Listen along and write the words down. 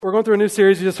We're going through a new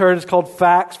series you just heard. It's called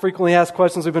Facts, Frequently Asked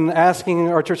Questions. We've been asking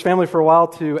our church family for a while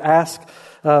to ask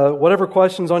whatever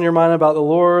questions on your mind about the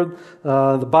Lord,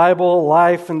 the Bible,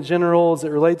 life in general, as it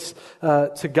relates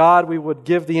to God. We would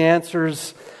give the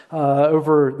answers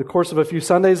over the course of a few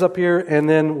Sundays up here, and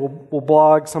then we'll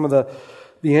blog some of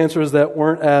the answers that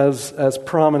weren't as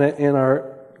prominent in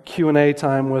our Q&A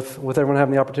time with everyone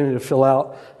having the opportunity to fill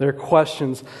out their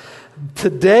questions.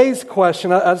 Today's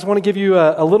question, I just want to give you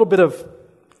a little bit of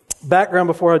background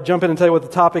before I jump in and tell you what the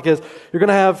topic is. You're going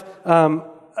to have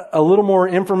a little more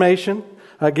information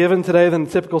given today than the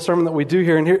typical sermon that we do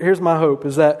here. And here's my hope,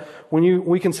 is that when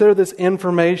we consider this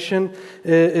information,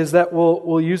 is that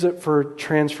we'll use it for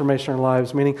transformation in our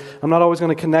lives. Meaning, I'm not always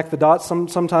going to connect the dots.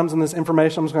 Sometimes in this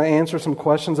information, I'm just going to answer some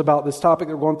questions about this topic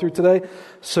that we're going through today.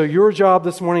 So your job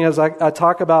this morning, as I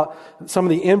talk about some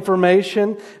of the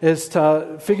information, is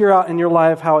to figure out in your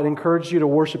life how it encouraged you to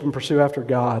worship and pursue after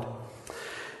God.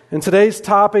 In today's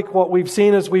topic, what we've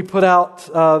seen as we put out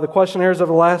the questionnaires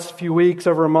over the last few weeks,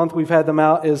 over a month we've had them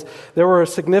out, is there were a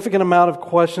significant amount of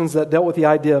questions that dealt with the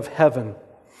idea of heaven.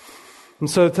 And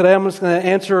so today I'm just going to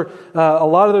answer a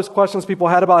lot of those questions people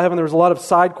had about heaven. There was a lot of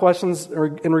side questions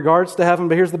in regards to heaven,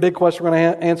 but here's the big question we're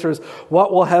going to answer is,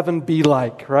 what will heaven be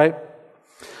like, right?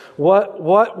 What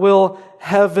will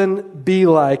heaven be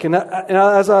like? And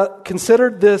as I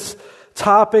considered this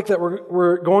topic that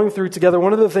we're going through together,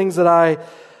 one of the things that I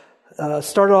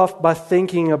started off by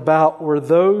thinking about were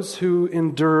those who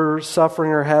endure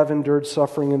suffering or have endured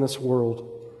suffering in this world.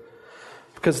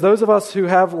 Because those of us who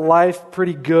have life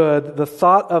pretty good, the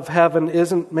thought of heaven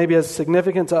isn't maybe as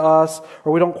significant to us,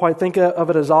 or we don't quite think of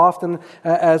it as often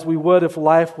as we would if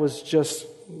life was just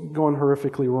going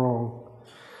horrifically wrong.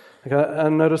 I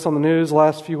noticed on the news the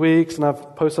last few weeks, and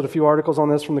I've posted a few articles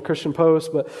on this from the Christian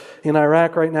Post, but in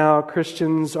Iraq right now,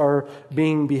 Christians are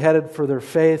being beheaded for their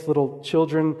faith. Little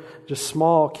children, just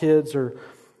small kids, are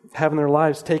having their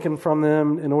lives taken from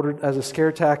them in order, as a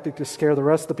scare tactic, to scare the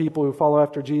rest of the people who follow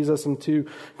after Jesus into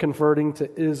converting to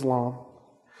Islam.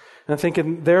 And I think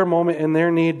in their moment, in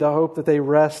their need, the hope that they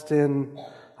rest in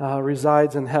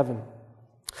resides in heaven.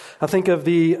 I think of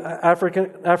the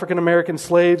African-American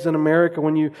slaves in America.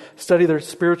 When you study their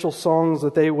spiritual songs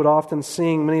that they would often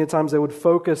sing, many times they would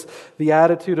focus the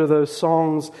attitude of those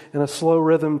songs in a slow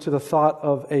rhythm to the thought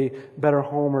of a better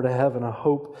home or to heaven, a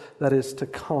hope that is to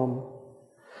come.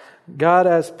 God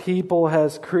as people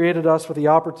has created us with the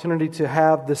opportunity to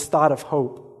have this thought of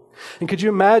hope. And could you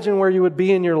imagine where you would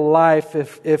be in your life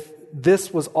if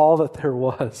this was all that there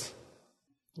was?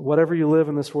 Whatever you live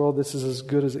in this world, this is as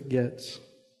good as it gets.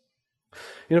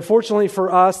 Fortunately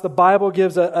for us, the Bible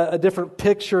gives a different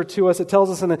picture to us. It tells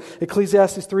us in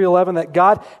Ecclesiastes 3:11 that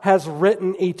God has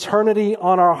written eternity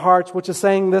on our hearts, which is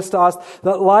saying this to us,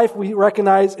 that life we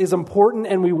recognize is important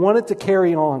and we want it to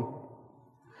carry on.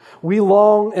 We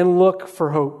long and look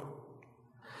for hope.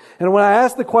 And when I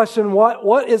ask the question,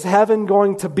 what is heaven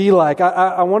going to be like?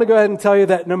 I want to go ahead and tell you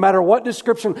that no matter what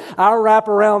description I wrap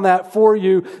around that for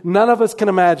you, none of us can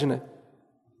imagine it.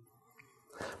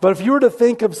 But if you were to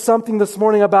think of something this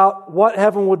morning about what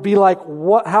heaven would be like,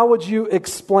 how would you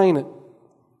explain it?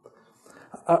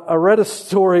 I read a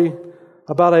story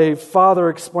about a father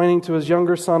explaining to his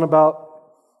younger son about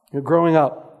growing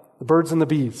up, the birds and the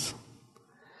bees.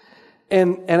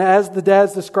 And as the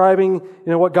dad's describing,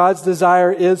 what God's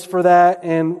desire is for that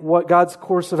and what God's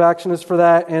course of action is for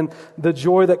that and the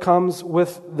joy that comes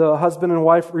with the husband and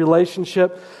wife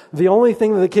relationship, the only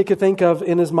thing that the kid could think of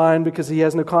in his mind, because he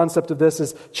has no concept of this,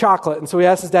 is chocolate. And so he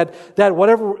asks his dad, "Dad,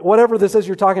 whatever this is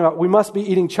you're talking about, we must be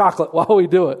eating chocolate while we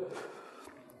do it."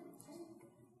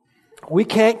 We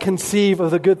can't conceive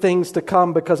of the good things to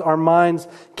come because our minds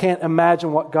can't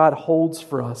imagine what God holds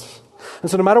for us. And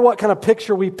so no matter what kind of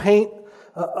picture we paint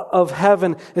of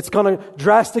heaven, it's going to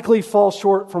drastically fall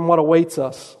short from what awaits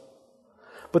us.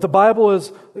 But the Bible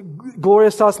is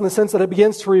glorious to us in the sense that it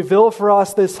begins to reveal for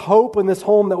us this hope and this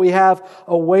home that we have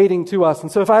awaiting to us.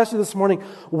 And so if I asked you this morning,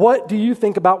 what do you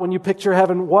think about when you picture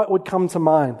heaven? What would come to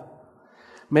mind?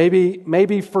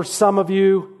 Maybe for some of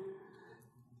you,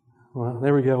 well,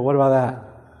 there we go. What about that?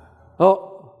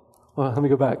 Oh, well, let me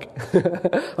go back.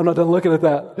 I'm not done looking at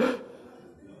that.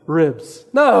 Ribs.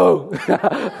 No!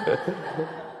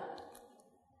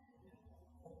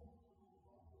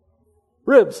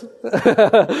 Ribs.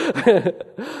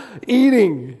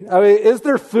 Eating. Is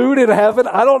there food in heaven?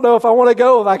 I don't know if I want to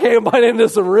go if I can't bite into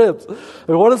some ribs.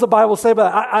 What does the Bible say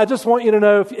about that? I just want you to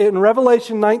know, in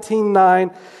Revelation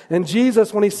 19:9, and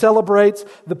Jesus, when he celebrates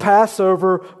the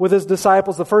Passover with his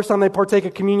disciples, the first time they partake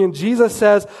of communion, Jesus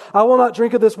says, "I will not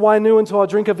drink of this wine new until I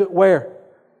drink of it" where?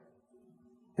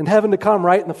 In heaven to come,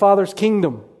 right? In the Father's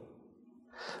kingdom.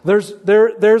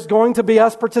 There's going to be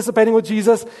us participating with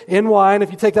Jesus in wine,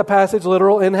 if you take that passage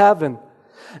literal, in heaven.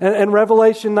 And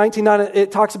Revelation 19:9,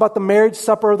 it talks about the marriage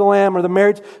supper of the Lamb, or the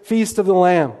marriage feast of the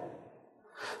Lamb.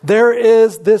 There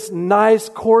is this nice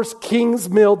course king's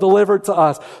meal delivered to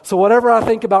us. So whatever I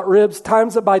think about ribs,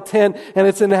 times it by 10, and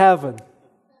it's in heaven.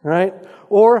 Right?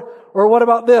 Or what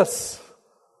about this?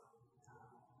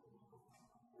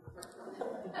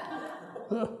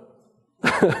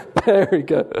 There we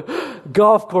go.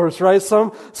 Golf course, right?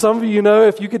 Some of you know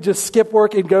if you could just skip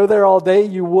work and go there all day,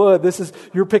 you would. This is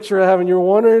your picture of heaven. You're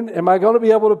wondering, am I going to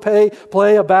be able to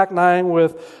play a back nine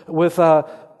with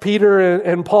Peter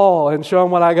and Paul and show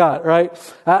them what I got, right?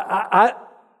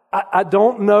 I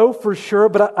don't know for sure,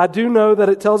 but I do know that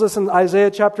it tells us in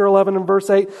Isaiah chapter 11 and verse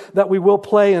 8 that we will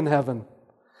play in heaven.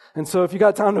 And so if you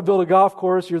got time to build a golf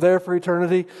course, you're there for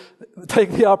eternity,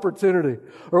 take the opportunity.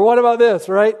 Or what about this,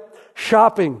 right?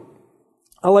 Shopping.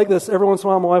 I like this. Every once in a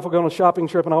while, my wife will go on a shopping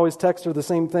trip and I always text her the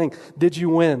same thing. Did you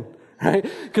win? Right?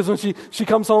 Because when she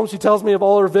comes home, she tells me of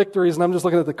all her victories and I'm just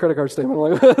looking at the credit card statement.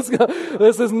 I'm like,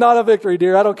 this is not a victory,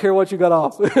 dear. I don't care what you got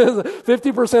off.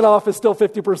 50% off is still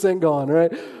 50% gone,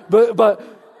 right?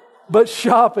 But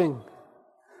shopping,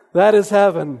 that is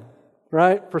heaven,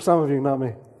 right? For some of you, not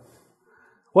me.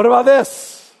 What about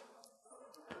this?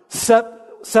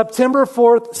 September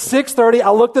 4th, 6:30.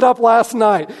 I looked it up last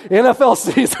night. NFL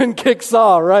season kicks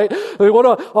off, right?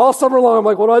 All summer long, I'm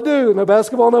like, what do I do? No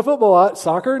basketball, no football.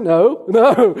 Soccer? No.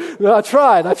 I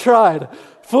tried.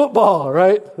 Football,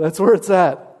 right? That's where it's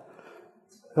at.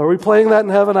 Are we playing that in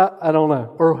heaven? I don't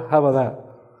know. Or how about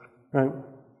that? Right?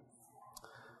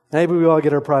 Maybe we all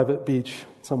get our private beach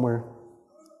somewhere.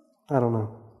 I don't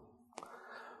know.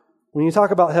 When you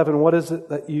talk about heaven, what is it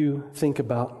that you think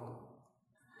about?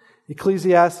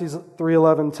 Ecclesiastes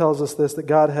 3:11 tells us this, that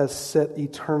God has set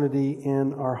eternity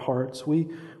in our hearts. We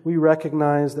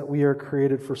recognize that we are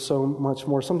created for so much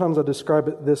more. Sometimes I describe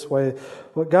it this way.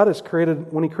 What God has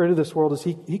created, when He created this world, is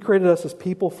He created us as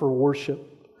people for worship.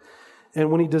 And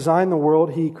when He designed the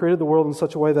world, He created the world in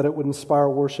such a way that it would inspire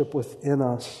worship within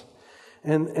us.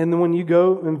 And when you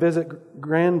go and visit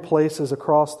grand places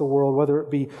across the world, whether it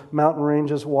be mountain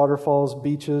ranges, waterfalls,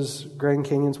 beaches, Grand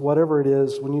Canyons, whatever it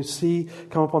is, when you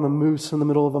come up on the moose in the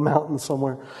middle of a mountain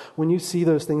somewhere, when you see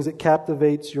those things, it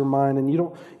captivates your mind, and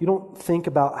you don't think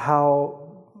about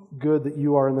how good that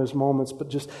you are in those moments, but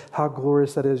just how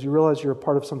glorious that is. You realize you're a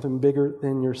part of something bigger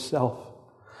than yourself.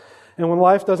 And when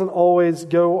life doesn't always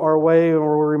go our way,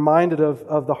 or we're reminded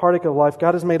of the heartache of life,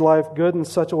 God has made life good in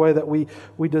such a way that we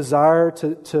desire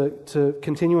to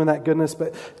continue in that goodness.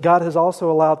 But God has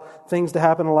also allowed things to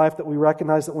happen in life that we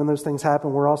recognize that when those things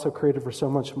happen, we're also created for so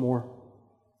much more.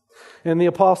 And the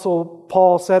Apostle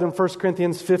Paul said in 1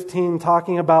 Corinthians 15,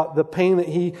 talking about the pain that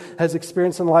he has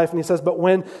experienced in life, and he says, but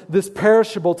when this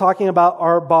perishable, talking about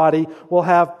our body, will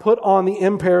have put on the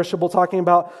imperishable, talking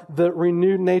about the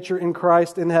renewed nature in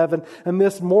Christ in heaven, and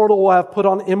this mortal will have put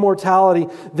on immortality,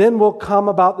 then will come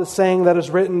about the saying that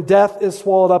is written, death is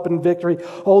swallowed up in victory.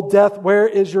 O death, where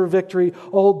is your victory?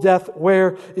 O death,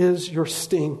 where is your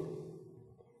sting?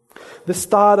 This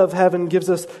thought of heaven gives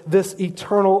us this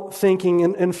eternal thinking.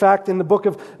 In fact, in the book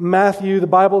of Matthew, the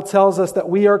Bible tells us that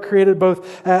we are created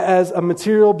both as a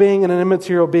material being and an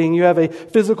immaterial being. You have a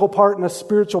physical part and a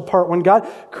spiritual part. When God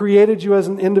created you as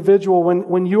an individual,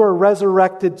 when you are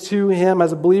resurrected to Him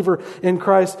as a believer in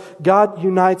Christ, God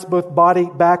unites both body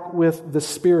back with the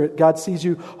spirit. God sees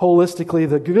you holistically.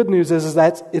 The good news is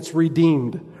that it's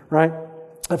redeemed, right?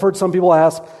 I've heard some people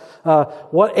ask,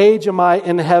 what age am I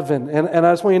in heaven? And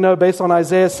I just want you to know, based on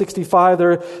Isaiah 65,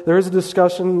 there is a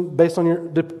discussion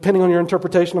depending on your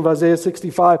interpretation of Isaiah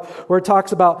 65, where it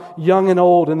talks about young and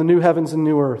old in the new heavens and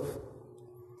new earth.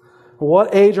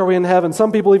 What age are we in heaven?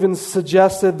 Some people even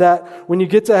suggested that when you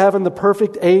get to heaven, the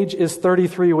perfect age is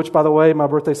 33, which, by the way, my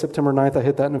birthday's September 9th. I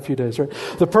hit that in a few days, right?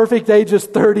 The perfect age is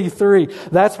 33.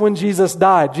 That's when Jesus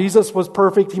died. Jesus was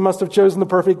perfect. He must have chosen the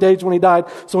perfect age when He died.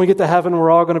 So when we get to heaven, we're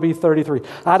all going to be 33.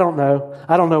 I don't know.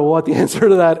 I don't know what the answer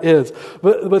to that is.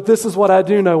 But this is what I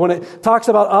do know. When it talks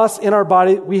about us in our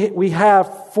body, we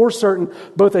have, for certain,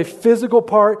 both a physical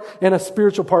part and a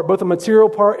spiritual part, both a material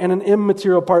part and an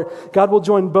immaterial part. God will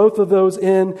join both of those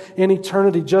in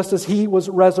eternity. Just as He was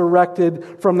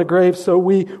resurrected from the grave, so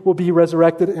we will be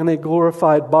resurrected in a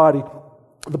glorified body.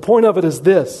 The point of it is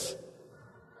this.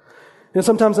 And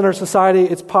sometimes in our society,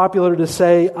 it's popular to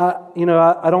say,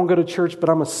 I don't go to church, but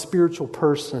I'm a spiritual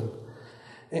person.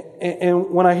 And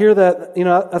when I hear that,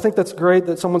 I think that's great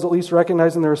that someone's at least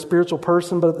recognizing they're a spiritual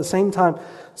person, but at the same time,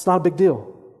 it's not a big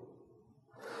deal.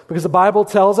 Because the Bible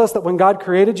tells us that when God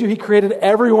created you, He created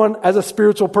everyone as a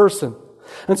spiritual person.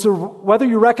 And so whether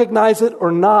you recognize it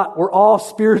or not, we're all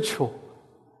spiritual.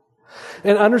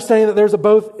 And understanding that there's a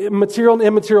both material and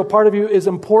immaterial part of you is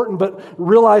important, but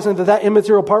realizing that that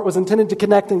immaterial part was intended to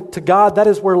connect to God, that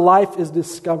is where life is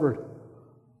discovered.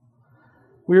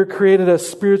 We are created as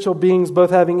spiritual beings, both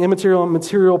having immaterial and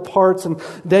material parts. And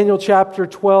Daniel chapter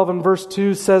 12 and verse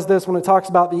 2 says this when it talks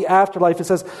about the afterlife. It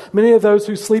says, "Many of those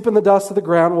who sleep in the dust of the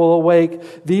ground will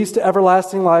awake, these to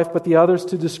everlasting life, but the others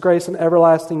to disgrace and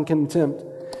everlasting contempt."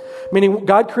 Meaning,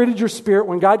 God created your spirit.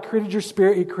 When God created your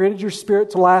spirit, He created your spirit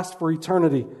to last for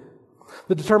eternity.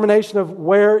 The determination of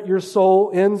where your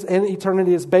soul ends in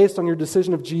eternity is based on your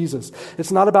decision of Jesus.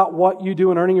 It's not about what you do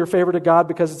and earning your favor to God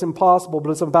because it's impossible,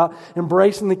 but it's about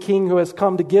embracing the King who has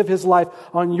come to give His life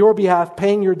on your behalf,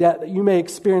 paying your debt that you may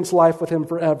experience life with Him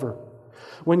forever.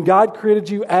 When God created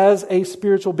you as a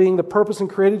spiritual being, the purpose in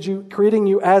creating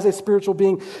you as a spiritual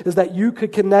being is that you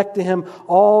could connect to Him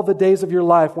all the days of your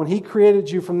life. When He created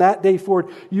you from that day forward,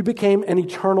 you became an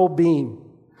eternal being.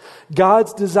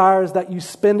 God's desire is that you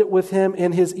spend it with Him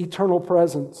in His eternal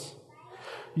presence.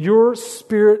 Your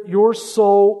spirit, your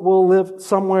soul will live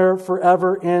somewhere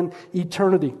forever in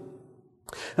eternity.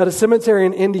 At a cemetery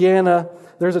in Indiana,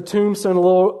 there's a tombstone a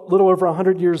little over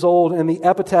 100 years old, and the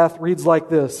epitaph reads like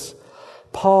this: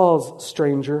 "Pause,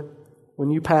 stranger, when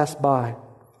you pass by.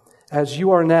 As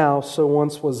you are now, so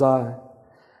once was I.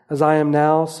 As I am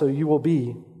now, so you will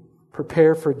be.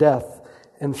 Prepare for death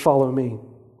and follow me."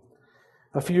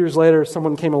 A few years later,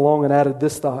 someone came along and added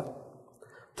this thought: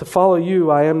 "To follow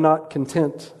you, I am not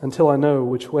content until I know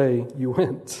which way you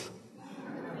went."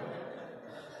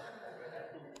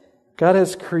 God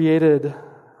has created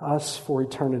us for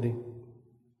eternity.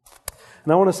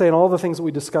 And I want to say, in all the things that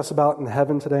we discuss about in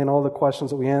heaven today and all the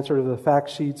questions that we answer to the fact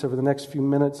sheets over the next few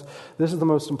minutes, this is the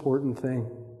most important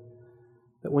thing.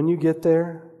 That when you get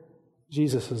there,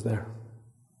 Jesus is there.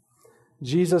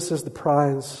 Jesus is the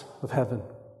prize of heaven.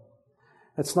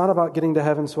 It's not about getting to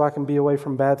heaven so I can be away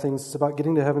from bad things. It's about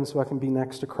getting to heaven so I can be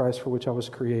next to Christ, for which I was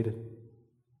created.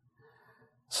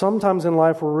 Sometimes in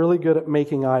life we're really good at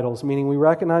making idols, meaning we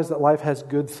recognize that life has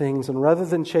good things, and rather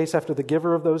than chase after the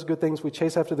giver of those good things, we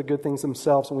chase after the good things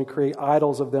themselves, and we create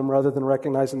idols of them rather than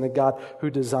recognizing the God who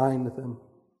designed them.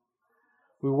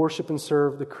 We worship and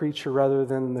serve the creature rather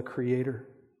than the Creator.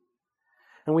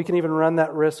 And we can even run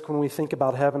that risk when we think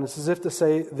about heaven. It's as if to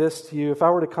say this to you: if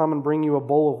I were to come and bring you a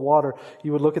bowl of water,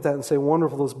 you would look at that and say,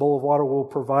 "Wonderful, this bowl of water will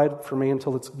provide for me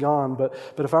until it's gone." But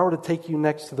if I were to take you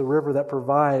next to the river that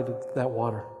provided that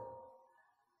water,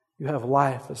 you have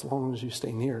life as long as you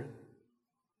stay near it.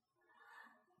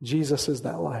 Jesus is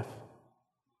that life.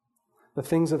 The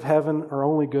things of heaven are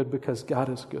only good because God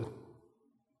is good.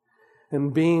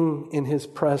 And being in His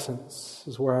presence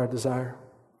is where I desire.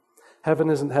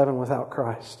 Heaven isn't heaven without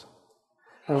Christ.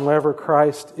 And wherever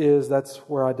Christ is, that's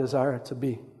where I desire it to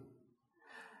be.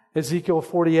 Ezekiel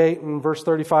 48 and verse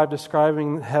 35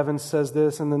 describing heaven says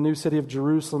this: "In the new city of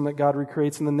Jerusalem that God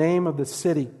recreates, and the name of the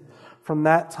city from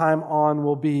that time on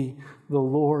will be, the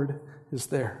Lord is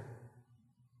there."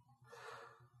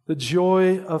 The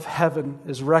joy of heaven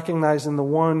is recognizing the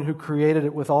one who created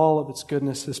it with all of its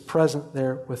goodness is present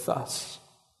there with us.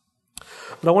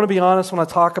 But I want to be honest when I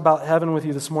talk about heaven with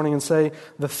you this morning and say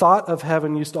the thought of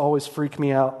heaven used to always freak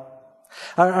me out.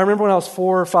 I remember when I was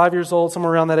 4 or 5 years old,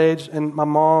 somewhere around that age, and my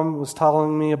mom was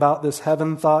telling me about this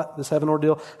heaven thought, this heaven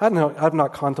ordeal. I've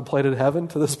not contemplated heaven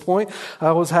to this point.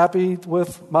 I was happy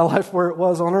with my life where it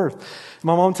was on earth.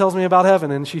 My mom tells me about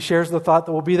heaven, and she shares the thought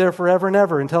that we'll be there forever and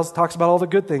ever, and talks about all the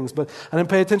good things. But I didn't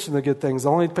pay attention to the good things. I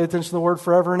only paid attention to the word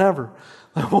forever and ever.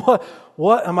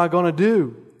 What am I going to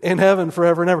do in heaven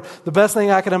forever and ever? The best thing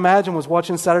I could imagine was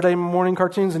watching Saturday morning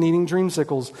cartoons and eating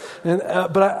dreamsicles.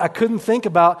 But I couldn't think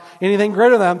about anything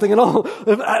greater than that. I'm thinking,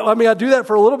 I do that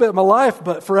for a little bit of my life,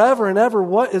 but forever and ever,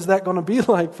 what is that going to be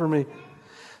like for me?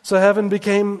 So heaven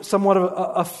became somewhat of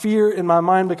a fear in my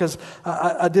mind because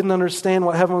I didn't understand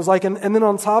what heaven was like. And then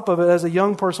on top of it, as a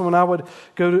young person, when I would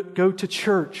go to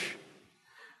church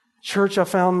I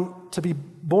found to be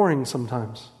boring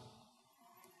sometimes.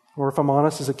 Or if I'm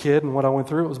honest, as a kid and what I went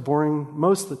through, it was boring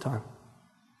most of the time.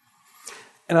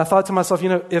 And I thought to myself,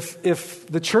 if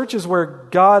the church is where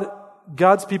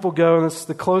God's people go, and it's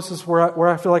the closest where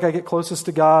I feel like I get closest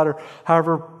to God, or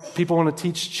however people want to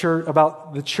teach church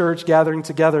about the church gathering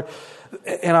together,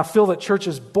 and I feel that church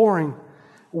is boring,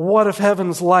 what if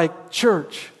heaven's like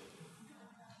church?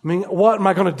 I mean, what am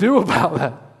I going to do about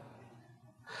that?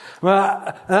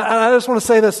 Well, I just want to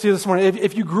say this to you this morning.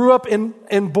 If you grew up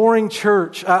in boring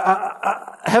church,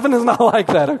 heaven is not like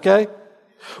that, okay?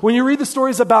 When you read the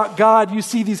stories about God, you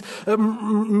see these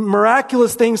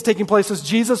miraculous things taking place as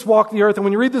Jesus walked the earth. And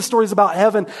when you read the stories about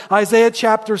heaven, Isaiah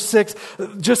chapter 6,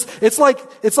 it's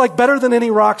like better than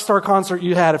any rock star concert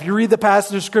you had. If you read the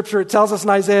passage of Scripture, it tells us in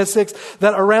Isaiah 6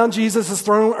 that around Jesus'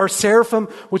 throne are seraphim,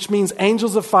 which means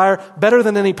angels of fire, better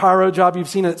than any pyro job you've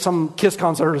seen at some Kiss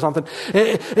concert or something.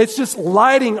 It's just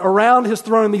lighting around his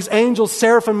throne. These angels,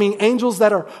 seraphim, mean angels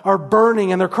that are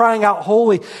burning, and they're crying out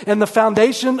holy. And the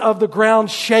foundation of the ground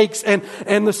shakes and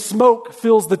the smoke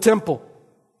fills the temple.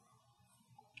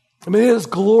 I mean, it is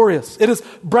glorious. It is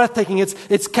breathtaking.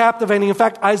 It's captivating. In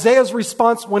fact, Isaiah's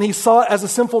response when he saw it as a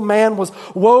sinful man was,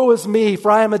 "Woe is me,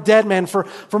 for I am a dead man, for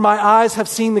my eyes have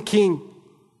seen the King,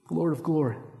 the Lord of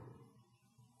glory."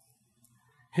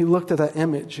 He looked at that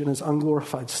image in his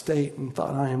unglorified state and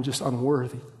thought, "I am just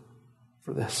unworthy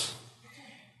for this."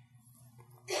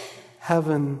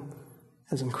 Heaven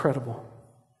is incredible.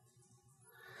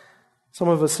 Some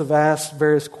of us have asked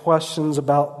various questions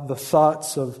about the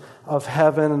thoughts of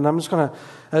heaven, and I'm just going to,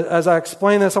 as I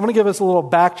explain this, I'm going to give us a little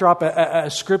backdrop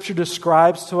as Scripture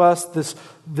describes to us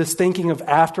this thinking of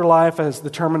afterlife as the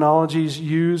terminology is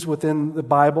used within the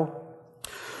Bible.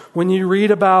 When you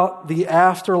read about the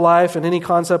afterlife and any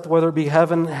concept, whether it be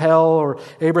heaven, hell, or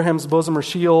Abraham's bosom or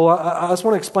Sheol, I just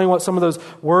want to explain what some of those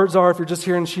words are. If you're just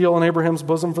hearing Sheol and Abraham's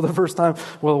bosom for the first time,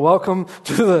 well, welcome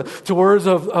to words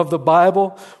of the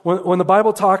Bible. When the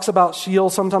Bible talks about Sheol,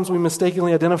 sometimes we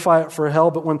mistakenly identify it for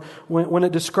hell, but when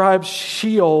it describes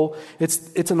Sheol,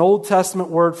 it's an Old Testament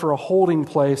word for a holding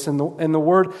place, and the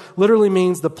word literally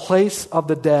means the place of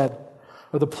the dead,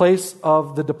 or the place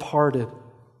of the departed.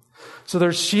 So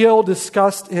there's Sheol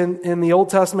discussed in the Old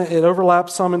Testament. It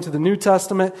overlaps some into the New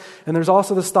Testament. And there's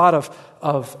also this thought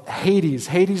of Hades.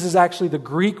 Hades is actually the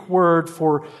Greek word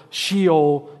for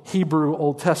Sheol, Hebrew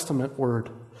Old Testament word.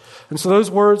 And so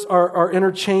those words are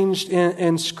interchanged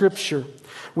in Scripture.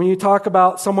 When you talk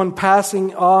about someone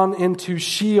passing on into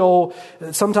Sheol,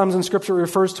 sometimes in Scripture it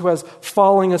refers to as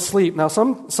falling asleep. Now,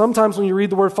 sometimes when you read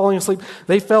the word falling asleep,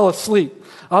 they fell asleep.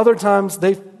 Other times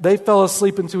they fell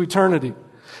asleep into eternity.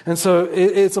 And so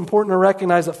it's important to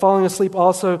recognize that falling asleep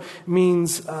also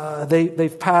means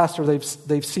they've passed, or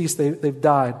they've ceased, they've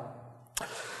died.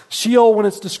 Sheol, when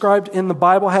it's described in the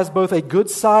Bible, has both a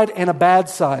good side and a bad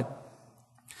side.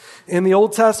 In the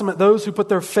Old Testament, those who put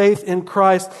their faith in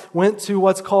Christ went to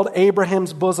what's called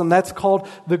Abraham's bosom. That's called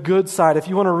the good side. If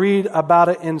you want to read about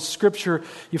it in Scripture,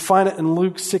 you find it in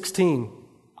Luke 16.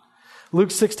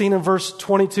 Luke 16 and verse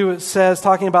 22, it says,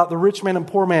 talking about the rich man and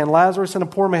poor man, Lazarus and a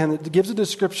poor man, it gives a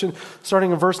description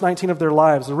starting in verse 19 of their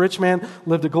lives. The rich man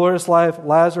lived a glorious life.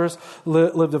 Lazarus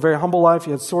lived a very humble life.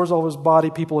 He had sores all over his body.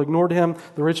 People ignored him.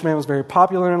 The rich man was very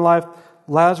popular in life.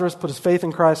 Lazarus put his faith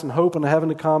in Christ and hope in the heaven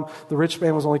to come. The rich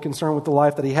man was only concerned with the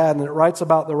life that he had. And it writes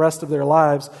about the rest of their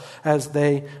lives as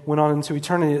they went on into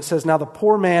eternity. It says, now the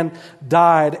poor man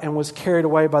died and was carried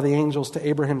away by the angels to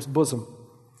Abraham's bosom.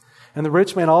 And the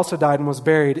rich man also died and was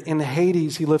buried. In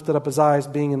Hades he lifted up his eyes,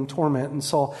 being in torment, and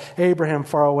saw Abraham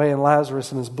far away and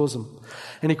Lazarus in his bosom.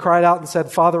 And he cried out and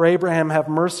said, Father Abraham, have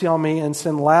mercy on me, and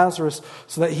send Lazarus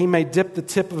so that he may dip the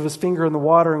tip of his finger in the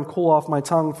water and cool off my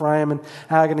tongue, for I am in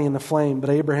agony in the flame. But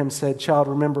Abraham said, Child,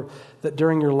 remember that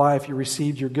during your life you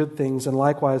received your good things, and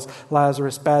likewise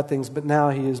Lazarus bad things, but now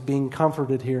he is being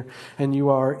comforted here, and you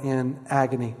are in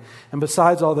agony. And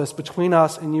besides all this, between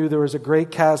us and you there is a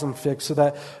great chasm fixed, so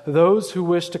that those who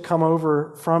wish to come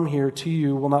over from here to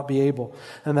you will not be able,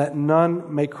 and that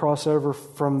none may cross over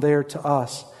from there to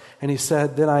us. And he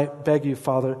said, Then I beg you,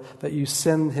 Father, that you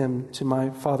send him to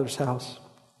my father's house.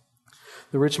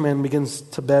 The rich man begins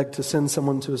to beg to send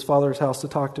someone to his father's house to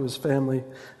talk to his family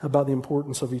about the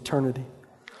importance of eternity.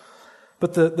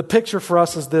 But the picture for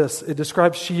us is this. It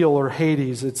describes Sheol or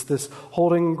Hades. It's this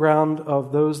holding ground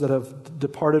of those that have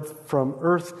departed from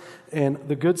earth. And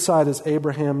the good side is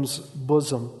Abraham's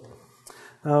bosom.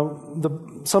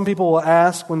 Some people will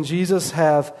ask, when Jesus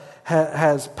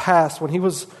has passed, when he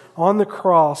was on the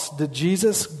cross, did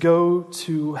Jesus go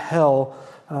to hell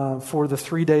for the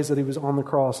 3 days that he was on the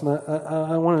cross? And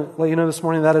I want to let you know this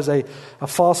morning that is a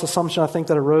false assumption, I think,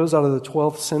 that arose out of the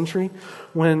 12th century.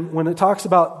 When it talks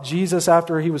about Jesus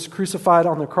after he was crucified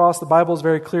on the cross, the Bible is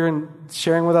very clear in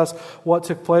sharing with us what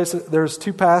took place. There's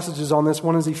two passages on this.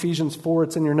 One is Ephesians 4,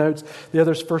 it's in your notes. The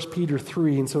other is 1 Peter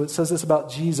 3. And so it says this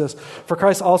about Jesus. For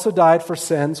Christ also died for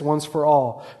sins once for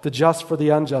all, the just for the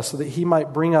unjust, so that he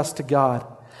might bring us to God,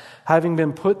 having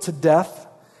been put to death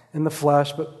in the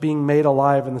flesh, but being made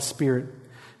alive in the Spirit,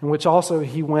 in which also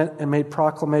he went and made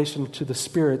proclamation to the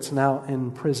spirits now in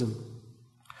prison.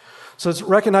 So it's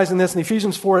recognizing this. In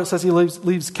Ephesians 4, it says he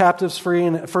leaves captives free.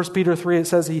 And 1 Peter 3, it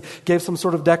says he gave some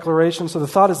sort of declaration. So the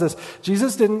thought is this: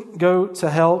 Jesus didn't go to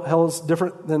hell. Hell is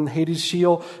different than Hades,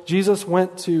 Sheol. Jesus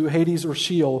went to Hades or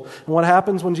Sheol. And what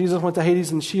happens when Jesus went to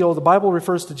Hades and Sheol? The Bible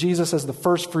refers to Jesus as the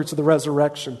first fruits of the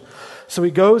resurrection. So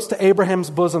he goes to Abraham's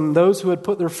bosom, those who had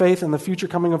put their faith in the future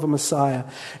coming of a Messiah,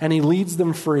 and he leads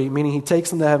them free, meaning he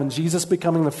takes them to heaven. Jesus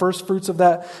becoming the first fruits of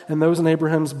that, and those in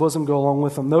Abraham's bosom go along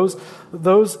with them. Those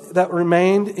that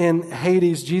remained in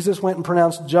Hades, Jesus went and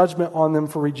pronounced judgment on them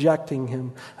for rejecting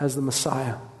him as the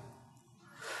Messiah.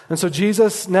 And so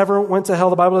Jesus never went to hell.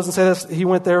 The Bible doesn't say this. He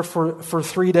went there for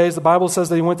 3 days. The Bible says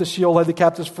that he went to Sheol, led the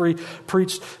captives free,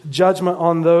 preached judgment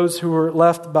on those who were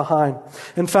left behind.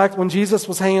 In fact, when Jesus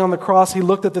was hanging on the cross, he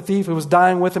looked at the thief who was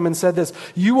dying with him and said this: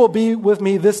 "You will be with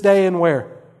me this day in where?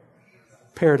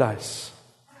 Paradise."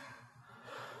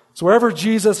 So wherever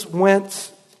Jesus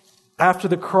went after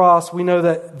the cross, we know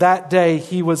that that day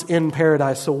he was in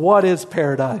paradise. So what is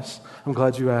paradise? I'm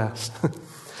glad you asked.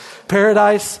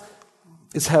 Paradise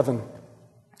is heaven.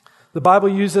 The Bible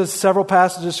uses several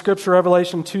passages of Scripture.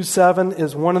 Revelation 2:7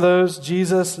 is one of those.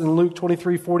 Jesus in Luke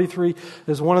 23:43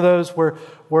 is one of those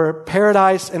where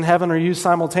paradise and heaven are used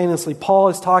simultaneously. Paul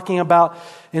is talking about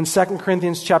in 2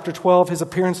 Corinthians chapter 12 his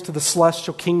appearance to the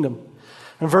celestial kingdom.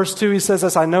 In verse 2 he says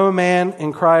this: "I know a man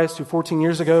in Christ who 14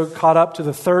 years ago caught up to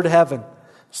the third heaven."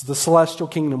 This is the celestial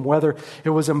kingdom. Whether it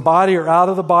was in body or out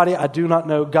of the body, I do not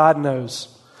know. God knows.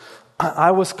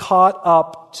 "I was caught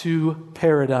up to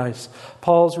paradise."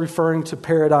 Paul's referring to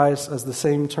paradise as the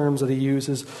same terms that he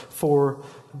uses for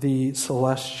the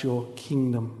celestial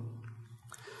kingdom.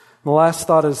 And the last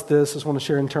thought is this: I just want to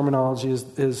share in terminology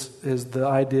is the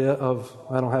idea of,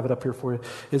 I don't have it up here for you,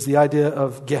 is the idea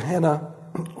of Gehenna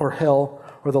or hell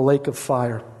or the lake of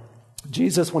fire.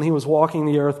 Jesus, when he was walking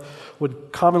the earth,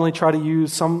 would commonly try to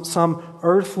use some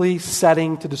earthly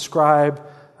setting to describe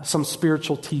some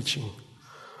spiritual teaching.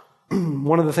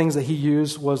 One of the things that he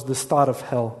used was this thought of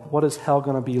hell. What is hell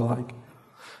going to be like?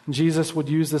 And Jesus would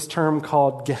use this term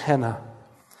called Gehenna.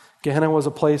 Gehenna was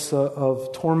a place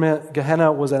of torment.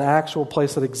 Gehenna was an actual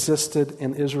place that existed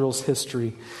in Israel's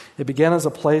history. It began as a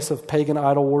place of pagan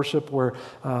idol worship where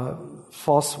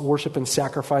false worship and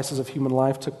sacrifices of human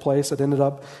life took place. It ended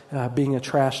up being a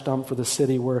trash dump for the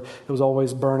city where it was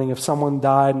always burning. If someone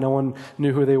died, no one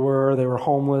knew who they were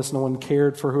homeless, no one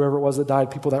cared for whoever it was that died,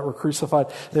 people that were crucified.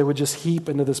 They would just heap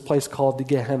into this place called the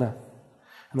Gehenna,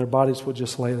 and their bodies would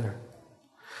just lay there.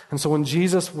 And so when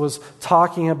Jesus was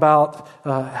talking about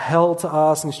hell to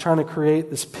us, and he's trying to create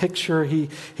this picture, he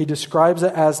describes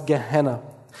it as Gehenna.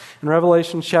 In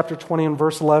Revelation chapter 20 and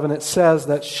verse 11, it says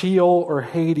that Sheol or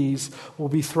Hades will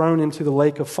be thrown into the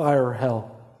lake of fire or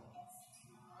hell.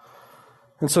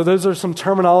 And so those are some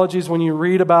terminologies when you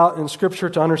read about in Scripture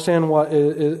to understand what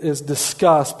is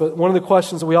discussed. But one of the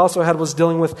questions that we also had was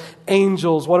dealing with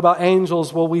angels. What about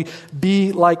angels? Will we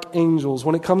be like angels?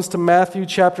 When it comes to Matthew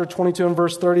chapter 22 and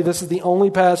verse 30, this is the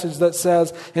only passage that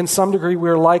says in some degree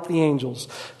we are like the angels.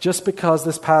 Just because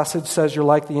this passage says you're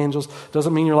like the angels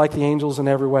doesn't mean you're like the angels in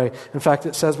every way. In fact,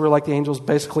 it says we're like the angels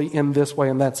basically in this way,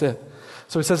 and that's it.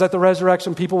 So he says at the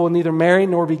resurrection, people will neither marry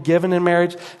nor be given in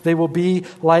marriage. They will be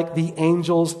like the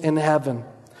angels in heaven.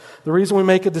 The reason we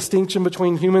make a distinction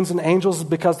between humans and angels is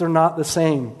because they're not the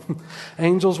same.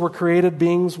 Angels were created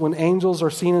beings. When angels are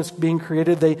seen as being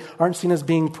created, they aren't seen as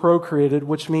being procreated,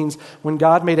 which means when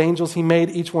God made angels, he made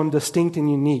each one distinct and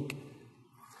unique.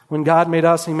 When God made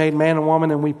us, he made man and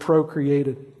woman, and we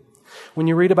procreated. When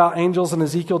you read about angels in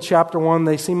Ezekiel chapter 1,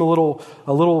 they seem a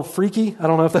little freaky. I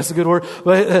don't know if that's a good word,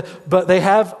 but they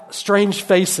have strange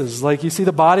faces. Like you see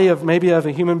the body of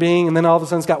a human being, and then all of a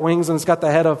sudden it's got wings and it's got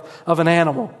the head of an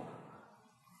animal.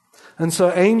 And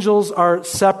so angels are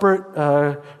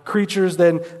separate creatures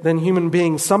than human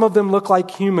beings. Some of them look like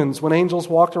humans. When angels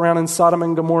walked around in Sodom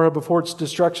and Gomorrah before its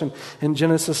destruction in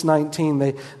Genesis 19,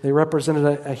 they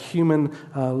represented a human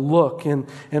look. In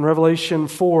Revelation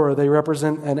 4, they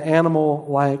represent an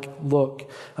animal-like look.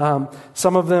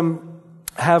 Some of them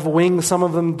have wings, some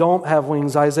of them don't have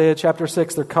wings. Isaiah chapter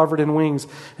 6, they're covered in wings.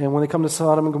 And when they come to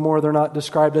Sodom and Gomorrah, they're not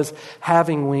described as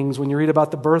having wings. When you read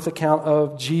about the birth account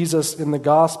of Jesus in the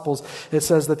Gospels, it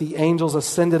says that the angels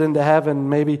ascended into heaven,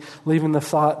 maybe leaving the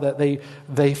thought that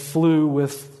they flew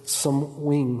with some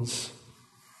wings.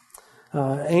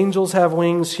 Angels have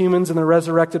wings. Humans in the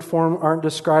resurrected form aren't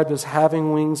described as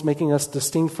having wings, making us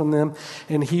distinct from them.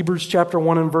 In Hebrews chapter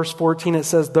 1 and verse 14, it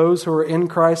says those who are in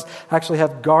Christ actually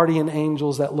have guardian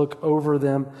angels that look over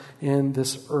them in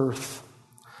this earth.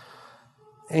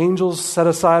 Angels set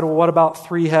aside, well, what about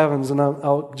three heavens? And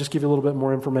I'll just give you a little bit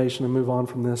more information and move on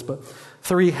from this. But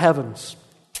three heavens.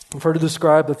 I've heard it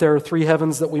described that there are three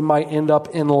heavens that we might end up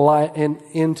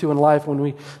into in life. When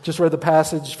we just read the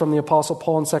passage from the Apostle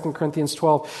Paul in 2 Corinthians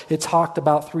 12, it talked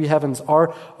about three heavens.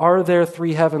 Are there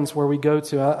three heavens where we go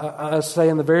to? I say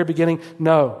in the very beginning,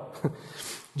 no.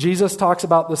 Jesus talks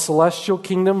about the celestial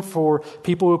kingdom for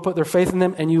people who put their faith in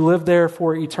Him, and you live there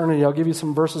for eternity. I'll give you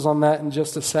some verses on that in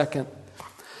just a second.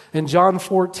 In John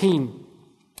 14,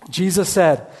 Jesus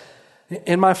said,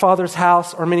 "In my Father's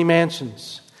house are many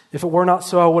mansions. If it were not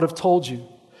so, I would have told you.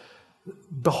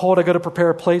 Behold, I go to prepare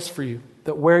a place for you,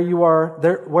 that where you are,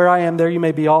 there, where I am, there you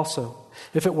may be also.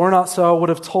 If it were not so, I would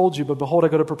have told you, but behold, I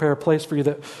go to prepare a place for you,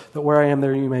 that where I am,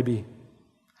 there you may be."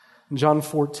 In John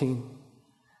 14,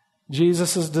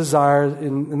 Jesus' desire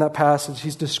in that passage,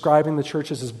 He's describing the church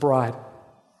as His bride.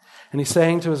 And He's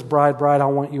saying to His bride, "Bride, I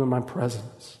want you in my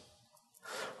presence."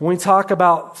 When we talk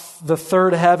about the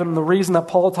third heaven, the reason that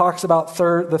Paul talks about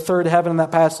the third heaven in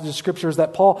that passage of Scripture is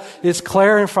that Paul is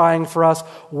clarifying for us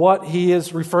what he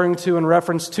is referring to in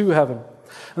reference to heaven.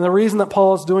 And the reason that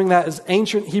Paul is doing that is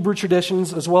ancient Hebrew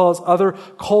traditions, as well as other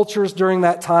cultures during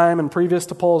that time and previous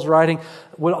to Paul's writing,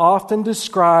 would often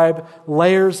describe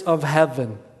layers of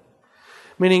heaven.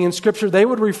 Meaning in Scripture, they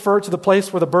would refer to the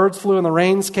place where the birds flew and the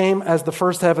rains came as the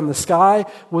first heaven. The sky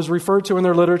was referred to in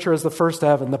their literature as the first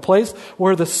heaven. The place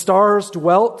where the stars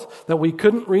dwelt that we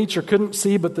couldn't reach or couldn't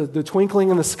see, but the twinkling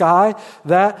in the sky,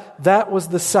 that was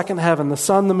the second heaven. The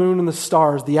sun, the moon, and the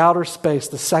stars, the outer space,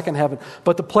 the second heaven.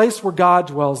 But the place where God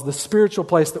dwells, the spiritual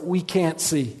place that we can't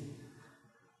see,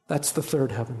 that's the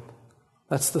third heaven.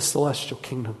 That's the celestial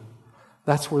kingdom.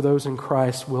 That's where those in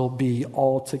Christ will be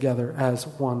all together as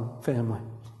one family.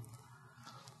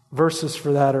 Verses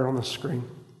for that are on the screen.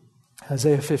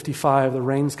 Isaiah 55, the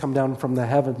rains come down from the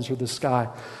heavens or the sky.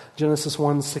 Genesis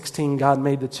 1:16, God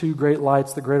made the two great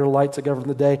lights, the greater light to govern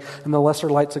the day and the lesser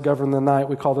light to govern the night.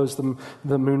 We call those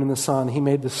the moon and the sun. He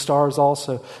made the stars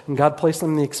also. And God placed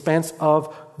them in the expanse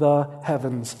of the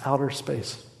heavens, outer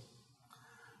space.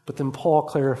 But then Paul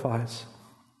clarifies.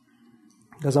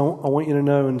 Because I want you to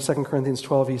know in 2 Corinthians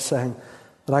 12, he's saying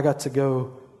that I got to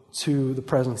go to the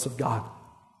presence of God.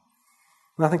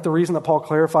 And I think the reason that Paul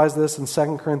clarifies this in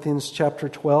 2 Corinthians chapter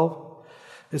 12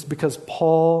 is because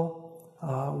Paul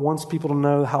wants people to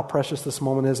know how precious this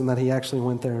moment is and that he actually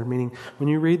went there. Meaning, when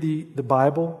you read the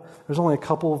Bible, there's only a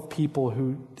couple of people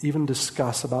who even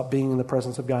discuss about being in the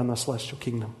presence of God in the celestial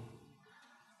kingdom.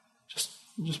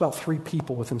 Just about 3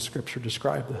 people within Scripture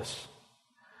describe this.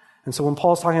 And so when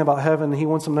Paul's talking about heaven, he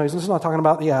wants them to know he's not talking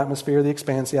about the atmosphere, the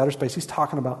expanse, the outer space. He's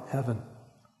talking about heaven.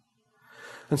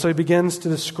 And so he begins to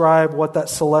describe what that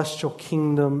celestial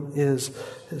kingdom is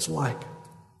like.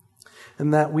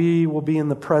 And that we will be in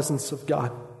the presence of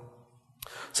God.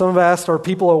 Some have asked, are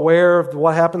people aware of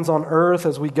what happens on earth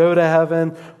as we go to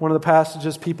heaven? One of the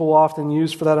passages people often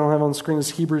use for that, I don't have on the screen, is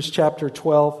Hebrews chapter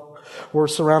 12. We're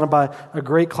surrounded by a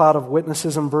great cloud of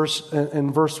witnesses. In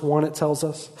verse 1 it tells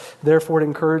us, therefore it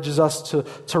encourages us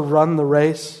to run the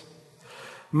race.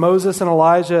 Moses and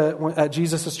Elijah at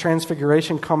Jesus'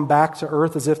 transfiguration come back to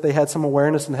earth as if they had some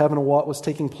awareness in heaven of what was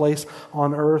taking place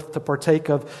on earth to partake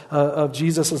of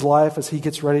Jesus' life as he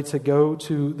gets ready to go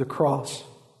to the cross.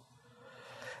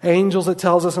 Angels, it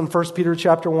tells us in 1 Peter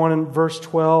chapter 1 and verse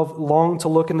 12, long to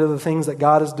look into the things that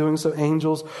God is doing, so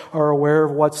angels are aware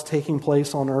of what's taking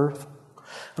place on earth.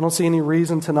 I don't see any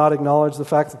reason to not acknowledge the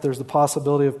fact that there's the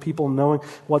possibility of people knowing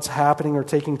what's happening or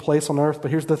taking place on earth.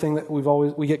 But here's the thing that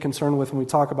we get concerned with when we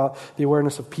talk about the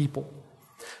awareness of people,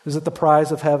 is that the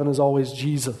prize of heaven is always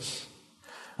Jesus.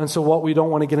 And so what we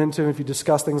don't want to get into if you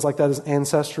discuss things like that is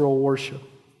ancestral worship.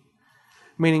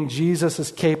 Meaning Jesus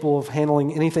is capable of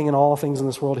handling anything and all things in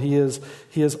this world. He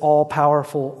is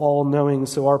all-powerful, all-knowing.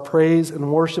 So our praise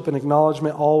and worship and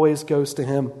acknowledgement always goes to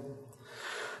Him.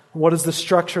 What is the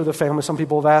structure of the family? Some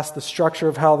people have asked the structure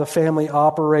of how the family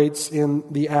operates in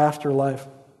the afterlife.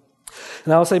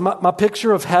 And I would say my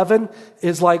picture of heaven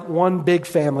is like one big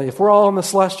family. If we're all in the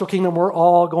celestial kingdom, we're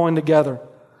all going together.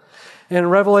 In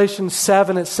Revelation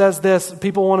 7, it says this.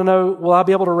 People want to know, will I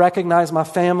be able to recognize my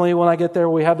family when I get there?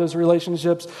 We have those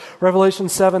relationships. Revelation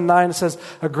 7:9, it says,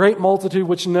 a great multitude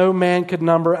which no man could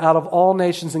number out of all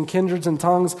nations and kindreds and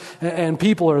tongues and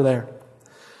people are there.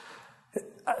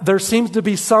 There seems to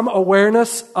be some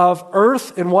awareness of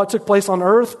earth and what took place on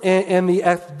earth and the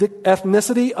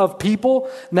ethnicity of people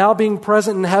now being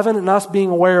present in heaven and us being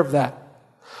aware of that.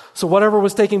 So whatever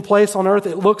was taking place on earth,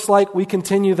 it looks like we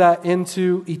continue that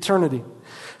into eternity.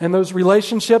 And those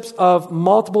relationships of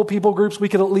multiple people groups, we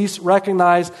could at least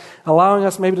recognize, allowing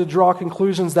us maybe to draw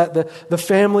conclusions that the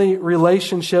family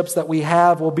relationships that we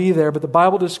have will be there. But the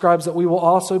Bible describes that we will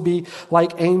also be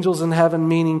like angels in heaven,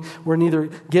 meaning we're neither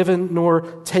given nor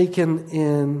taken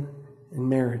in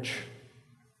marriage.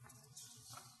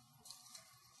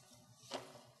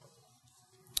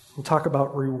 We talk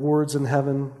about rewards in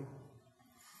heaven.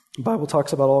 The Bible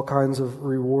talks about all kinds of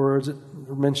rewards. It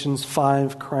mentions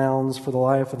 5 crowns for the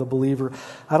life of the believer.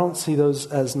 I don't see those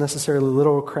as necessarily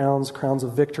literal crowns, crowns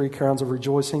of victory, crowns of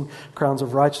rejoicing, crowns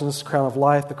of righteousness, crown of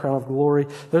life, the crown of glory.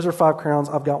 Those are 5 crowns.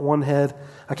 I've got one head.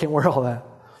 I can't wear all that.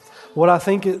 What I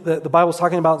think that the Bible's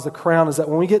talking about is the crown, is that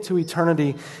when we get to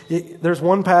eternity, there's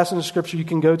one passage of Scripture you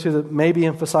can go to that maybe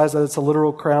emphasize that it's a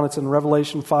literal crown. It's in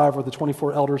Revelation 5 where the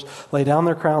 24 elders lay down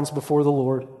their crowns before the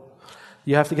Lord.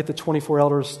 You have to get the 24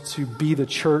 elders to be the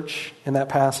church in that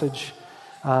passage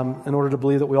in order to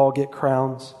believe that we all get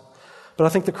crowns. But I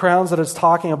think the crowns that it's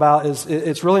talking about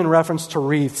it's really in reference to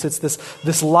wreaths. It's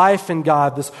this life in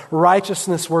God, this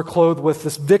righteousness we're clothed with,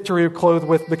 this victory we're clothed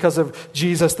with because of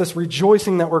Jesus, this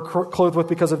rejoicing that we're clothed with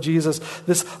because of Jesus,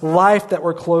 this life that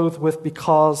we're clothed with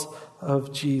because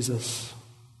of Jesus.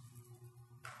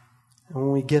 And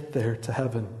when we get there to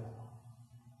heaven,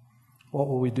 what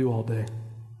will we do all day?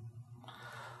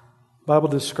 The Bible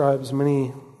describes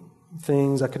many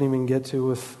things I couldn't even get to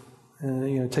with,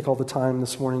 take all the time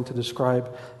this morning to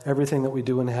describe everything that we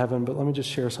do in heaven, but let me just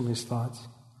share some of these thoughts.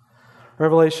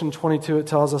 Revelation 22, it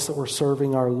tells us that we're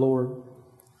serving our Lord.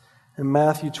 In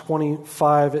Matthew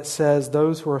 25, it says,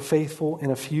 those who are faithful in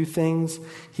a few things,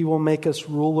 He will make us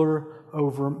ruler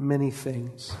over many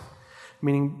things.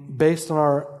 Meaning, based on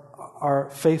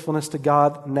our faithfulness to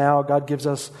God now, God gives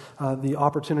us the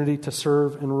opportunity to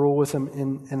serve and rule with Him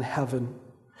in heaven.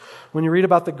 When you read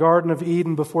about the Garden of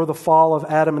Eden before the fall of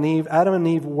Adam and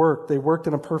Eve worked. They worked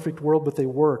in a perfect world, but they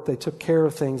worked. They took care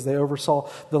of things. They oversaw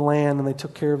the land and they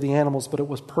took care of the animals, but it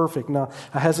was perfect. Now,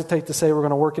 I hesitate to say we're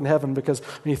going to work in heaven because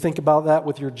when you think about that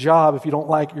with your job, if you don't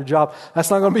like your job, that's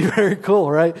not going to be very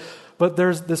cool, right? But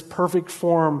there's this perfect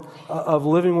form of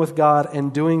living with God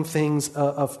and doing things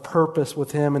of purpose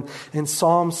with Him. And in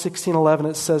Psalm 16:11,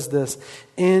 it says this,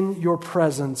 in your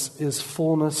presence is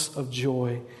fullness of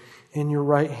joy. In your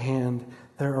right hand,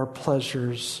 there are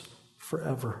pleasures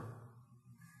forever.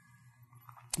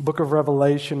 The book of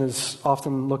Revelation is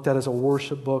often looked at as a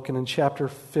worship book. And in chapter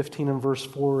 15 and verse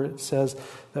 4, it says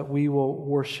that we will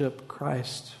worship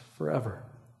Christ forever.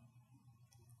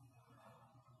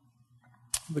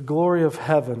 The glory of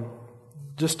heaven,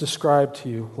 just described to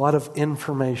you, a lot of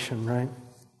information, right?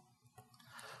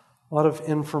 A lot of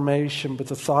information, but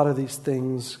the thought of these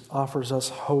things offers us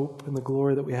hope in the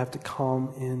glory that we have to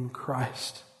come in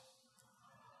Christ.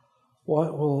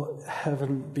 What will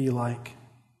heaven be like?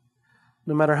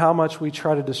 No matter how much we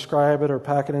try to describe it or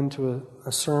pack it into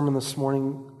a sermon this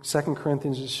morning, 2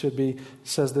 Corinthians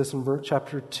says this in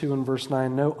chapter 2 and verse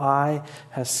 9, no eye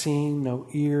has seen, no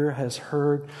ear has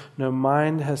heard, no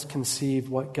mind has conceived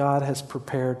what God has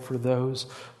prepared for those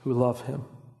who love Him.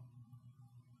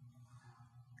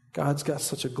 God's got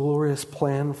such a glorious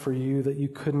plan for you that you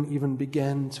couldn't even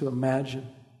begin to imagine.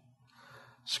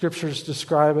 Scriptures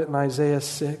describe it in Isaiah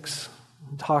 6.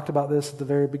 We talked about this at the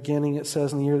very beginning. It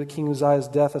says, in the year that King Uzziah's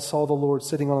death, I saw the Lord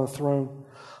sitting on a throne,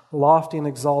 lofty and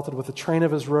exalted, with the train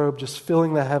of His robe just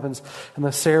filling the heavens, and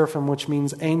the seraphim, which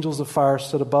means angels of fire,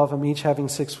 stood above Him, each having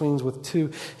 6 wings. With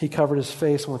 2 He covered His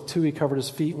face, and with 2 He covered His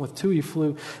feet, and with 2 He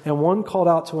flew. And one called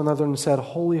out to another and said,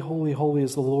 holy, holy, holy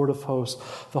is the Lord of hosts.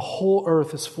 The whole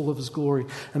earth is full of His glory.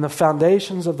 And the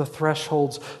foundations of the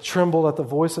thresholds trembled at the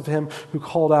voice of Him who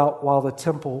called out while the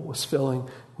temple was filling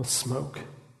with smoke.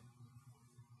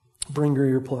 Bring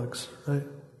your earplugs, right?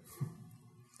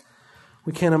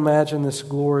 We can't imagine this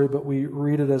glory, but we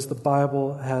read it as the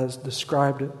Bible has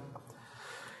described it.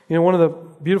 You know, one of the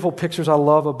beautiful pictures I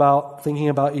love about thinking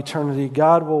about eternity,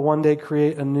 God will one day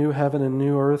create a new heaven and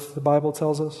new earth, the Bible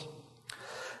tells us.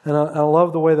 And I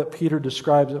love the way that Peter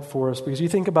describes it for us, because you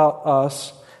think about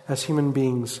us as human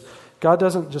beings. God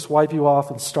doesn't just wipe you off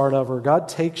and start over. God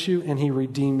takes you and He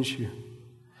redeems you.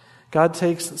 God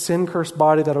takes the sin-cursed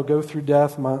body that'll go through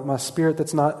death, my spirit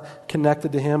that's not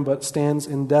connected to Him but stands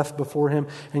in death before Him,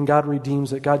 and God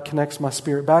redeems it. God connects my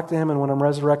spirit back to Him, and when I'm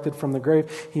resurrected from the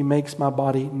grave, He makes my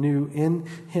body new in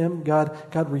Him. God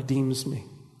redeems me.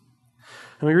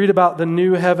 And we read about the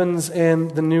new heavens and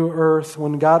the new earth.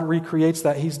 When God recreates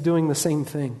that, He's doing the same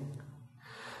thing.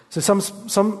 So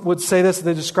some would say this,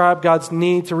 they describe God's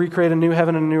need to recreate a new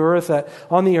heaven and a new earth, that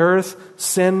on the earth,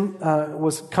 sin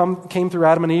came through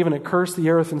Adam and Eve, and it cursed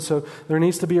the earth, and so there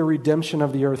needs to be a redemption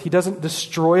of the earth. He doesn't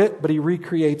destroy it, but He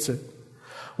recreates it.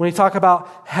 When you talk about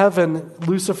heaven,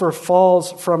 Lucifer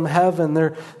falls from heaven.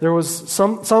 There was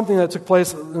something that took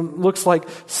place that looks like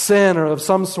sin or of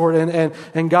some sort,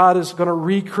 and God is going to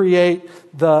recreate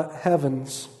the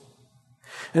heavens.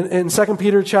 In 2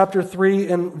 Peter chapter 3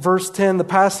 and verse 10, the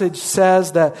passage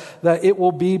says that it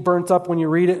will be burnt up when you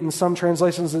read it. In some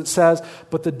translations it says,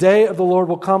 "But the day of the Lord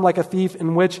will come like a thief,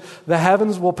 in which the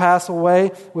heavens will pass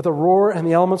away with a roar, and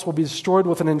the elements will be destroyed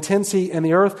with an intense heat, and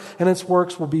the earth and its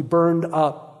works will be burned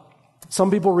up." Some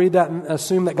people read that and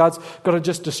assume that God's going to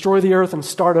just destroy the earth and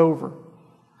start over.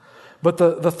 But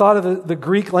the thought of the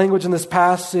Greek language in this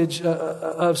passage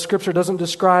of Scripture doesn't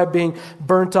describe being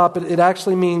burnt up. It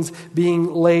actually means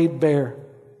being laid bare.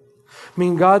 I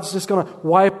mean, God's just going to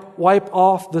wipe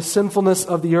off the sinfulness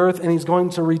of the earth, and He's going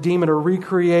to redeem it or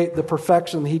recreate the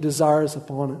perfection He desires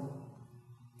upon it.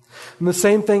 And the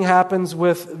same thing happens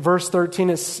with verse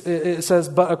 13. It says,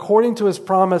 "But according to His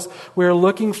promise, we are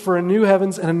looking for a new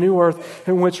heavens and a new earth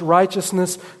in which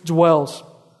righteousness dwells."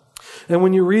 And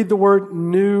when you read the word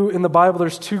new in the Bible,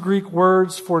 there's two Greek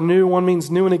words for new. One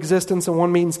means new in existence and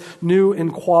one means new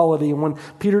in quality. And when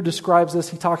Peter describes this,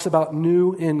 he talks about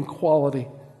new in quality.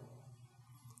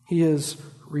 He is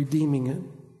redeeming it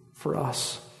for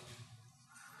us.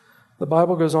 The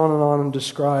Bible goes on and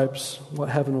describes what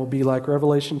heaven will be like.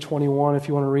 Revelation 21, if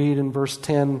you want to read in verse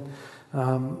 10,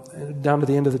 down to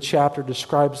the end of the chapter,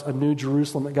 describes a new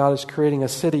Jerusalem, that God is creating a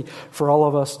city for all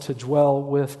of us to dwell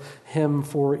with Him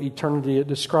for eternity. It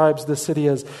describes this city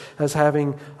as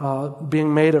having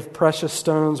being made of precious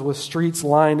stones with streets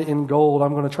lined in gold.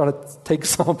 I'm going to try to take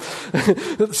some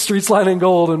streets lined in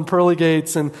gold and pearly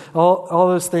gates and all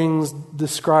those things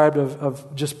described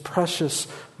of just precious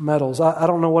metals. I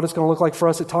don't know what it's going to look like for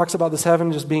us. It talks about this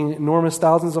heaven just being enormous,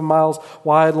 thousands of miles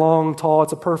wide, long, tall.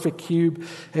 It's a perfect cube,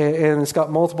 and it's got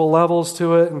multiple levels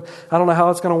to it. And I don't know how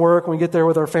it's going to work when we get there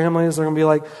with our families. They're going to be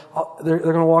like, they're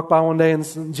going to walk by one day,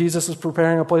 and Jesus is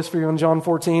preparing a place for you in John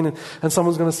 14, and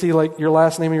someone's going to see like your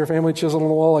last name of your family chiseled on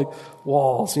the wall, like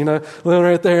walls, living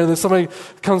right there. And then somebody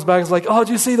comes back and is like, "Oh,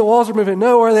 did you see the walls are moving?"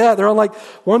 "No, where are they at?" "They're on like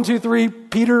 123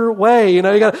 Peter Way."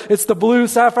 It's the blue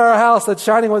sapphire house that's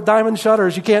shining with diamond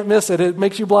shutters. You can't miss it. It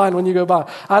makes you blind when you go by.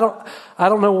 I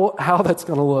don't know how that's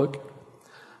going to look,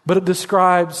 but it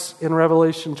describes in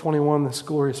Revelation 21 this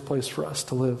glorious place for us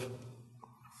to live.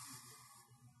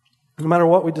 No matter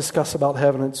what we discuss about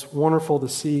heaven, it's wonderful to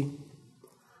see.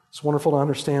 It's wonderful to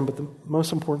understand, but the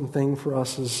most important thing for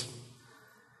us is,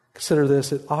 consider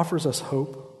this, it offers us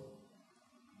hope,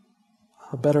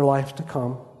 a better life to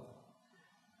come.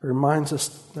 It reminds us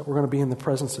that we're going to be in the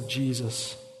presence of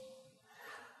Jesus.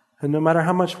 And no matter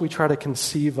how much we try to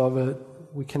conceive of it,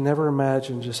 we can never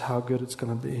imagine just how good it's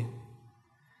going to be.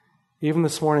 Even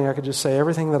this morning, I could just say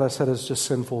everything that I said is just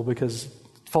sinful because it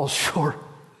falls short.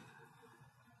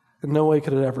 In no way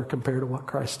could it ever compare to what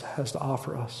Christ has to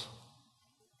offer us.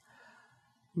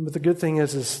 But the good thing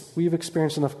is we've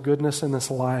experienced enough goodness in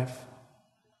this life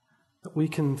that we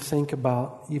can think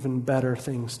about even better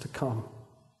things to come.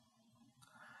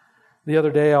 The other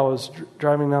day I was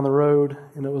driving down the road,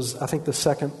 and it was, I think, the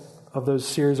second of those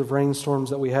series of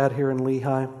rainstorms that we had here in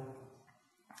Lehigh.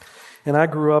 And I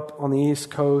grew up on the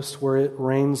East Coast where it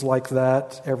rains like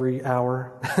that every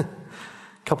hour. A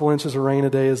couple inches of rain a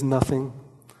day is nothing.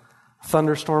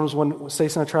 Thunderstorms, when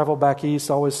Stacey and I travel back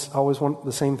east, I always want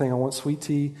the same thing. I want sweet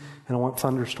tea and I want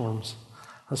thunderstorms.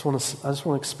 I just want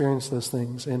to experience those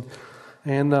things.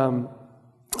 And I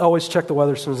always check the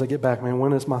weather as soon as I get back. Man,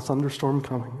 when is my thunderstorm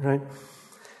coming, right?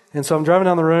 And so I'm driving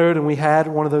down the road, and we had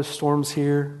one of those storms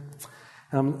here.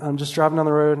 I'm just driving down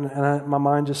the road, and my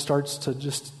mind just starts to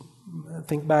just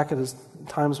think back at the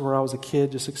times where I was a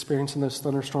kid, just experiencing those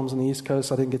thunderstorms on the East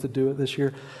Coast. I didn't get to do it this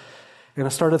year. And I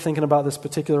started thinking about this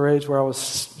particular age where I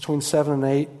was between 7 and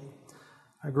 8.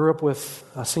 I grew up with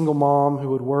a single mom who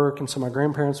would work, and so my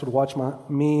grandparents would watch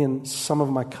me and some of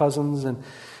my cousins. And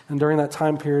during that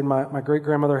time period, my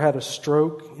great-grandmother had a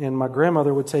stroke, and my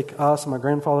grandmother would take us and my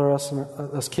grandfather,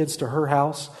 us kids, to her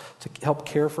house to help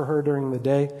care for her during the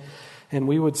day. And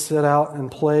we would sit out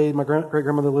and play. My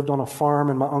great-grandmother lived on a farm,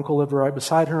 and my uncle lived right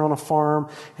beside her on a farm.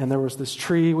 And there was this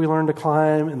tree we learned to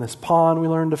climb, and this pond we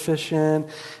learned to fish in.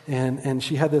 And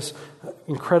she had this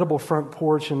incredible front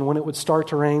porch. And when it would start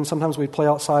to rain, sometimes we'd play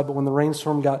outside. But when the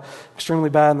rainstorm got extremely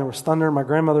bad and there was thunder, my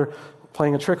grandmother,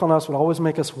 playing a trick on us, would always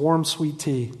make us warm sweet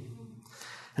tea.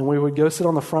 And we would go sit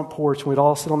on the front porch, and we'd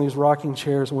all sit on these rocking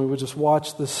chairs, and we would just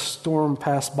watch this storm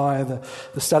pass by.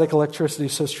 The static electricity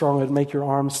is so strong it would make your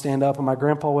arms stand up. And my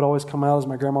grandpa would always come out as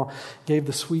my grandma gave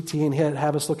the sweet tea, and he'd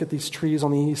have us look at these trees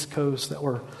on the East Coast that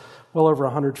were well over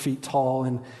 100 feet tall.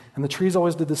 And the trees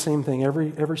always did the same thing.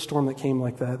 Every storm that came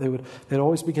like that, they'd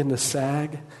always begin to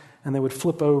sag, and they would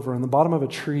flip over. And the bottom of a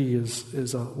tree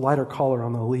is a lighter color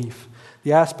on the leaf.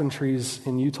 The aspen trees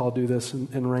in Utah do this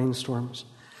in rainstorms.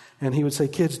 And he would say,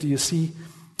 "Kids, do you see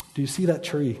that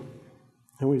tree?"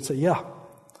 And we would say, "Yeah,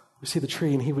 we see the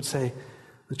tree." And he would say,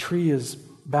 "The tree is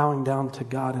bowing down to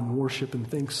God in worship and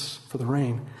thanks for the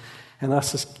rain." And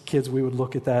us as kids, we would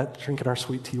look at that, drinking our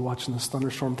sweet tea, watching this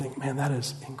thunderstorm, think, "Man, that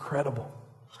is incredible."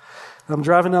 And I'm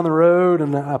driving down the road,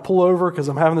 and I pull over because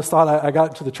I'm having this thought. I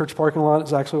got to the church parking lot.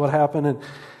 It's actually what happened.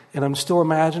 And I'm still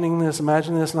imagining this. And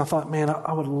I thought, man,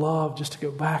 I would love just to go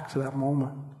back to that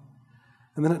moment.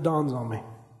 And then it dawns on me.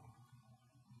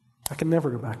 I can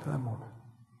never go back to that moment.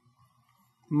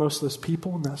 Most of those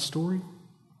people in that story,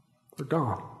 they're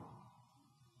gone.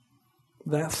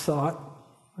 That thought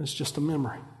is just a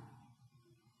memory.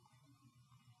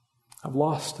 I've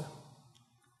lost it.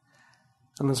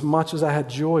 And as much as I had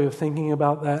joy of thinking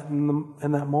about that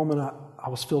in that moment, I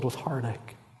was filled with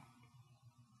heartache.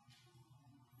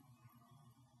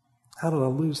 How did I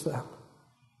lose that?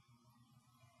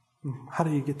 How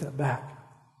do you get that back?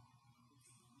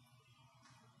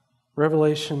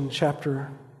 Revelation chapter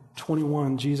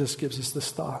 21, Jesus gives us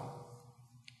this thought.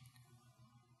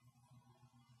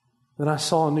 "Then I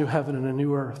saw a new heaven and a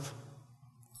new earth.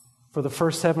 For the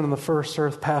first heaven and the first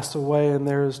earth passed away, and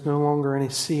there is no longer any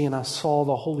sea. And I saw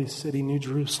the holy city, New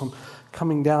Jerusalem,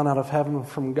 coming down out of heaven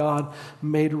from God,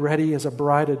 made ready as a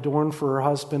bride adorned for her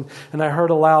husband. And I heard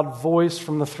a loud voice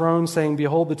from the throne saying,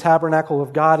 'Behold, the tabernacle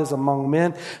of God is among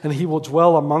men, and he will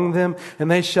dwell among them, and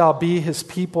they shall be his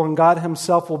people, and God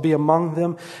himself will be among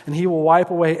them, and he will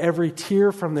wipe away every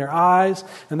tear from their eyes,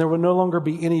 and there will no longer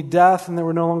be any death, and there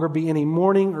will no longer be any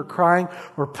mourning or crying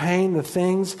or pain. The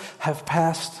things have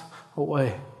passed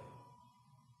away.'"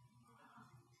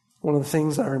 One of the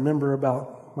things I remember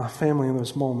about my family in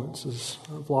those moments is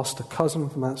I've lost a cousin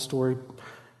from that story.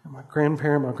 My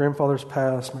grandparent, my grandfather's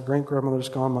passed, my great-grandmother's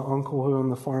gone, my uncle who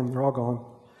owned the farm, they're all gone.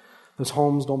 Those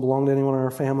homes don't belong to anyone in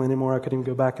our family anymore. I couldn't even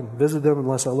go back and visit them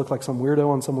unless I looked like some weirdo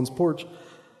on someone's porch.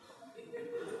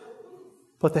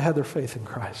 But they had their faith in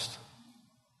Christ.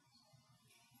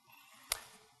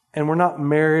 And we're not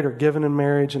married or given in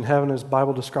marriage in heaven as the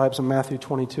Bible describes in Matthew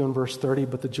 22 and verse 30,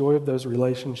 but the joy of those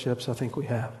relationships I think we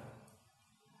have.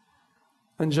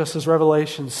 And just as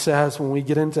Revelation says, when we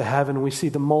get into heaven, we see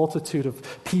the multitude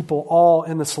of people all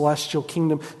in the celestial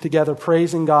kingdom together,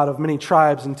 praising God of many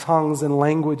tribes and tongues and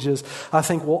languages. I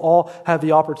think we'll all have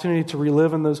the opportunity to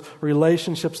relive in those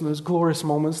relationships and those glorious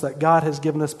moments that God has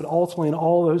given us. But ultimately in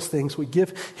all those things, we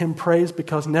give him praise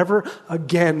because never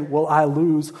again will I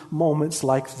lose moments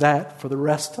like that for the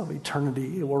rest of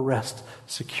eternity. It will rest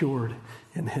secured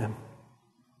in him.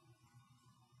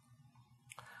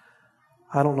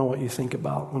 I don't know what you think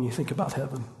about when you think about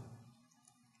heaven.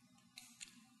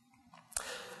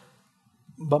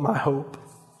 But my hope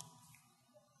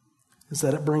is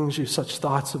that it brings you such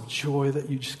thoughts of joy that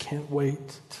you just can't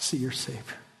wait to see your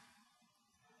Savior.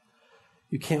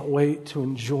 You can't wait to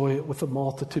enjoy it with a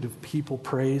multitude of people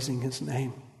praising his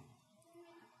name.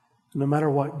 No matter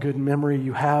what good memory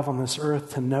you have on this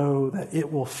earth, to know that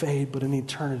it will fade, but in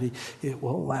eternity it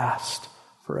will last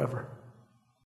forever.